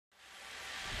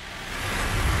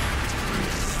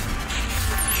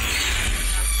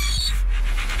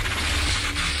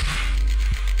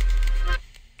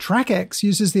TrackX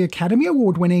uses the Academy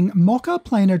Award-winning Mocha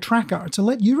Planar Tracker to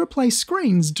let you replace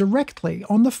screens directly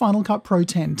on the Final Cut Pro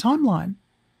X timeline.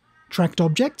 Tracked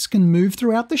objects can move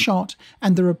throughout the shot,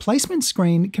 and the replacement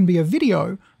screen can be a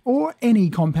video or any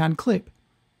compound clip.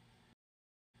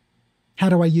 How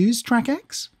do I use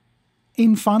TrackX?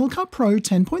 In Final Cut Pro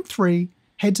 10.3,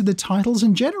 head to the Titles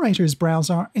and Generators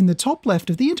browser in the top left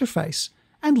of the interface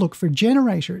and look for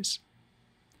Generators.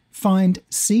 Find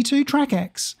C2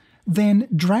 TrackX, then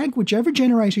drag whichever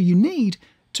generator you need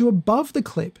to above the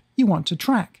clip you want to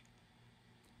track.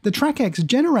 The TrackX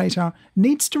generator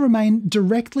needs to remain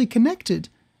directly connected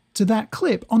to that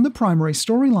clip on the primary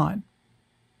storyline.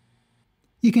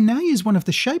 You can now use one of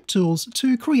the shape tools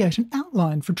to create an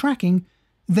outline for tracking,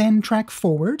 then track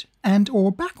forward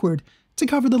and/or backward to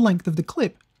cover the length of the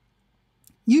clip.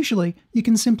 Usually, you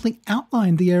can simply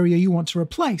outline the area you want to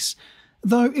replace,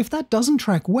 though if that doesn't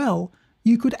track well,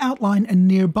 you could outline a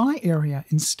nearby area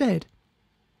instead.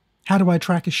 How do I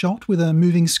track a shot with a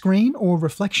moving screen or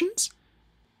reflections?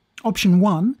 Option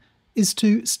 1 is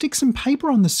to stick some paper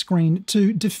on the screen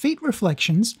to defeat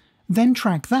reflections, then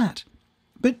track that,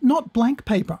 but not blank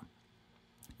paper.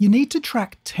 You need to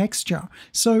track texture,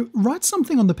 so write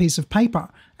something on the piece of paper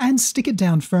and stick it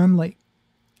down firmly.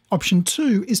 Option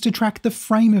 2 is to track the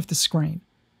frame of the screen.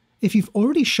 If you've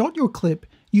already shot your clip,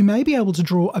 you may be able to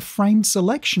draw a framed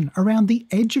selection around the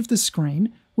edge of the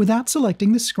screen without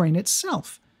selecting the screen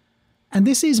itself. And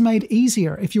this is made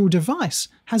easier if your device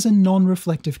has a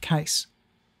non-reflective case.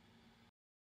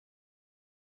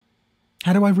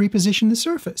 How do I reposition the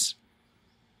surface?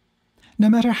 No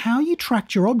matter how you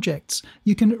tracked your objects,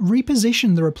 you can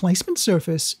reposition the replacement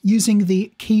surface using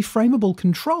the keyframeable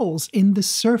controls in the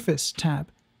Surface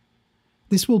tab.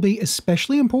 This will be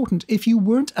especially important if you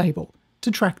weren't able to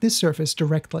track this surface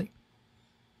directly.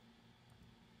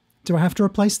 Do I have to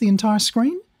replace the entire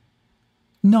screen?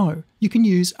 No, you can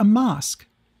use a mask.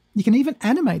 You can even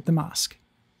animate the mask.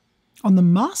 On the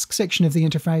Mask section of the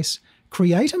interface,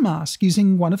 create a mask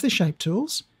using one of the shape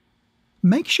tools.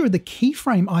 Make sure the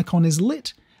keyframe icon is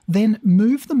lit, then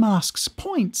move the mask's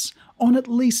points on at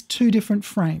least 2 different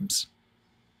frames.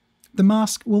 The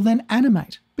mask will then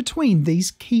animate between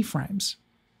these keyframes.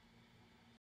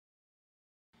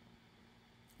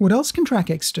 What else can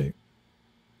TrackX do?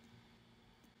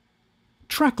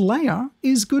 Track Layer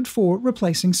is good for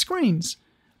replacing screens,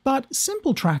 but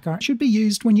Simple Tracker should be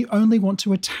used when you only want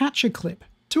to attach a clip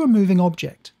to a moving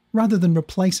object, rather than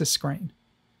replace a screen.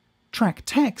 Track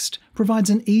Text provides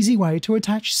an easy way to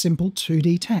attach simple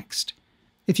 2D text.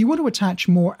 If you want to attach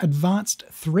more advanced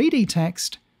 3D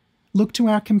text, look to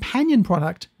our companion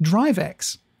product,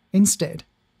 DriveX, instead.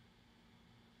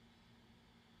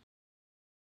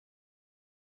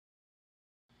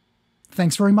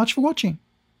 Thanks very much for watching.